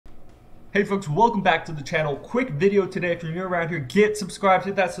Hey folks, welcome back to the channel. Quick video today. If you're new around here, get subscribed,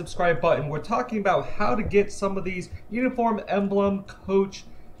 hit that subscribe button. We're talking about how to get some of these uniform, emblem, coach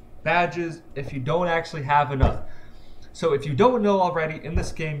badges if you don't actually have enough. So if you don't know already, in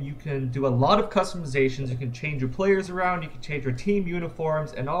this game you can do a lot of customizations. You can change your players around, you can change your team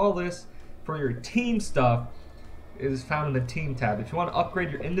uniforms, and all this for your team stuff is found in the team tab. If you want to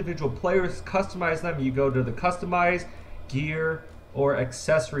upgrade your individual players, customize them, you go to the customize, gear, or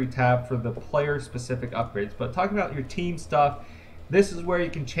accessory tab for the player specific upgrades. But talking about your team stuff, this is where you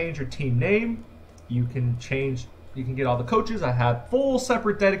can change your team name. You can get all the coaches. I have full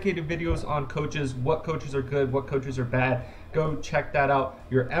separate dedicated videos on coaches, what coaches are good, what coaches are bad. Go check that out.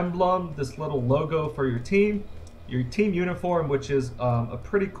 Your emblem, this little logo for your team uniform, which is a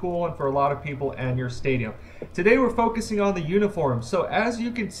pretty cool one for a lot of people, and your stadium. Today we're focusing on the uniforms. So as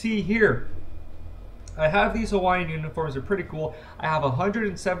you can see here, I have these Hawaiian uniforms. They're pretty cool. I have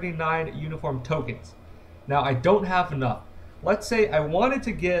 179 uniform tokens. Now I don't have enough. Let's say I wanted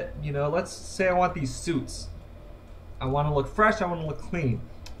to get, let's say I want these suits. I want to look fresh, I want to look clean.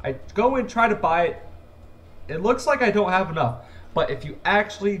 I go and try to buy it. It looks like I don't have enough. But if you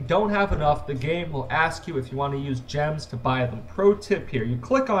actually don't have enough, the game will ask you if you want to use gems to buy them. Pro tip here, you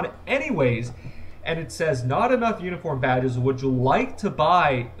click on it anyways, and it says not enough uniform badges. Would you like to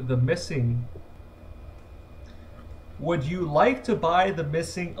buy the missing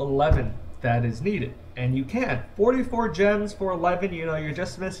 11 that is needed? And you can. 44 gems for 11, you're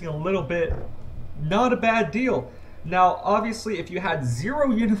just missing a little bit. Not a bad deal. Now, obviously, if you had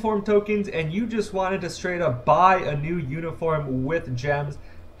 0 uniform tokens and you just wanted to straight up buy a new uniform with gems,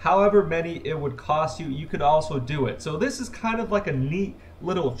 however many it would cost you, you could also do it. So this is kind of like a neat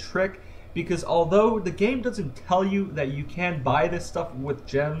little trick, because although the game doesn't tell you that you can buy this stuff with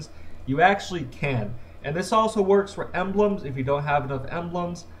gems, you actually can. And this also works for emblems if you don't have enough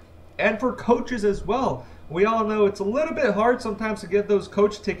emblems, and for coaches as well. We all know it's a little bit hard sometimes to get those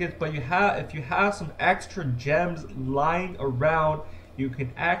coach tickets, but if you have some extra gems lying around, you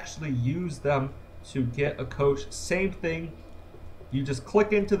can actually use them to get a coach. Same thing, you just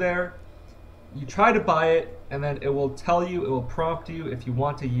click into there, you try to buy it, and then it will tell you, it will prompt you if you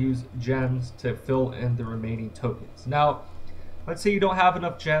want to use gems to fill in the remaining tokens. Now, let's say you don't have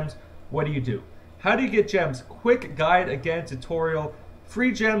enough gems. What do? How do you get gems? Quick guide again, tutorial.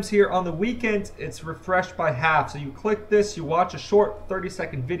 Free gems here on the weekends, it's refreshed by half. So you click this, you watch a short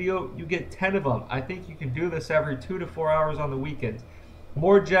 30-second video, you get 10 of them. I think you can do this every 2 to 4 hours on the weekends.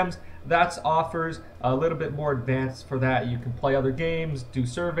 More gems, that's offers a little bit more advanced for that. You can play other games, do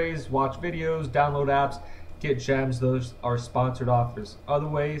surveys, watch videos, download apps, get gems. Those are sponsored offers. Other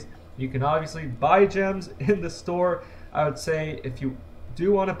ways, you can obviously buy gems in the store. I would say if you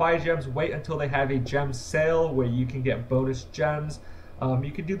do want to buy gems, wait until they have a gem sale where you can get bonus gems.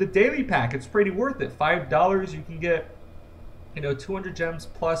 You can do the daily pack. It's pretty worth it. $5, you can get 200 gems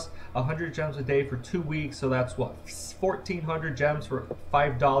plus 100 gems a day for 2 weeks. So that's what, 1,400 gems for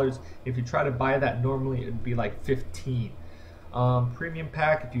 $5. If you try to buy that normally, it'd be like 15. Premium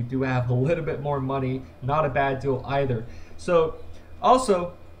pack, if you do have a little bit more money, not a bad deal either. So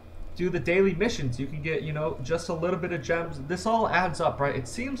also do the daily missions. You can get just a little bit of gems. This all adds up, right? It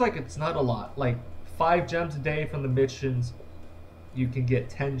seems like it's not a lot, like 5 gems a day from the missions. You can get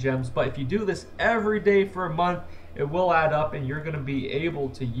 10 gems, but if you do this every day for a month, it will add up, and you're going to be able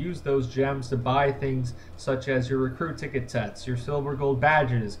to use those gems to buy things such as your recruit ticket sets, your silver gold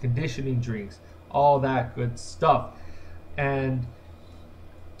badges, conditioning drinks, all that good stuff. And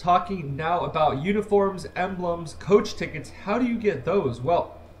talking now about uniforms, emblems, coach tickets, how do you get those?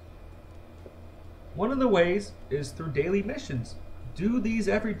 Well, one of the ways is through daily missions. Do these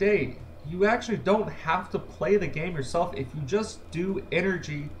every day. You actually don't have to play the game yourself. If you just do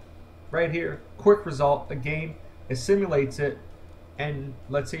energy right here, quick result, a game, it simulates it, and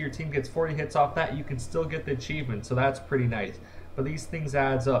let's say your team gets 40 hits off that, you can still get the achievement. So that's pretty nice. But these things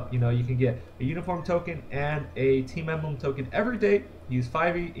adds up. You can get a uniform token and a team emblem token every day. You use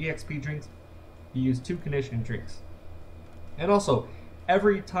 5 EXP drinks, you use 2 conditioning drinks. And also,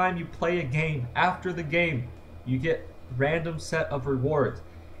 every time you play a game, after the game, you get random set of rewards.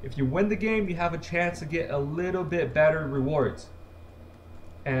 If you win the game, you have a chance to get a little bit better rewards.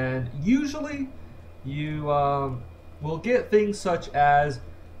 And usually, you will get things such as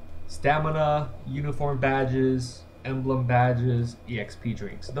stamina, uniform badges, emblem badges, EXP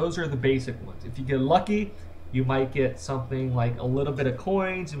drinks. Those are the basic ones. If you get lucky, you might get something like a little bit of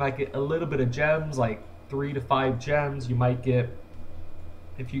coins. You might get a little bit of gems, like 3 to 5 gems. You might get,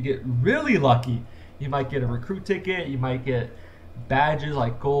 if you get really lucky, you might get a recruit ticket. You might get badges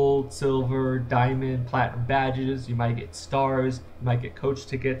like gold, silver, diamond, platinum badges. You might get stars, you might get coach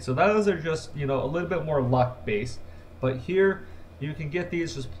tickets. So those are just, you know, a little bit more luck based. But here you can get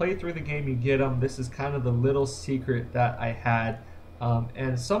these, just play through the game, you get them. This is kind of the little secret that I had.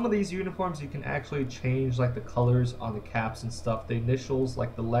 And some of these uniforms you can actually change like the colors on the caps and stuff, the initials,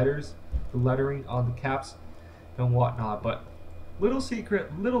 like the letters, the lettering on the caps and whatnot. But little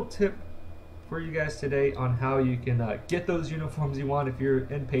secret, little tip for you guys today on how you can get those uniforms you want. If you're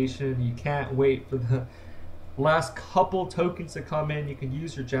impatient, you can't wait for the last couple tokens to come in, you can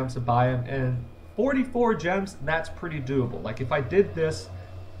use your gems to buy them. And 44 gems, that's pretty doable. Like if I did this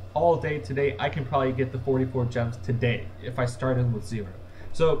all day today, I can probably get the 44 gems today if I started with 0.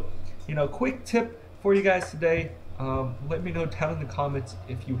 So, you know, quick tip for you guys today. Let me know down in the comments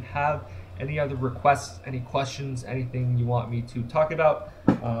if you have any other requests, any questions, anything you want me to talk about.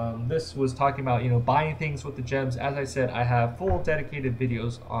 This was talking about, you know, buying things with the gems. As I said, I have full dedicated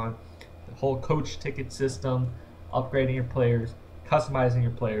videos on the whole coach ticket system, upgrading your players, customizing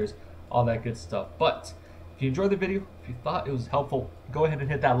your players, all that good stuff. But if you enjoyed the video, if you thought it was helpful, go ahead and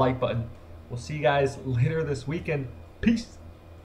hit that like button. We'll see you guys later this weekend. Peace.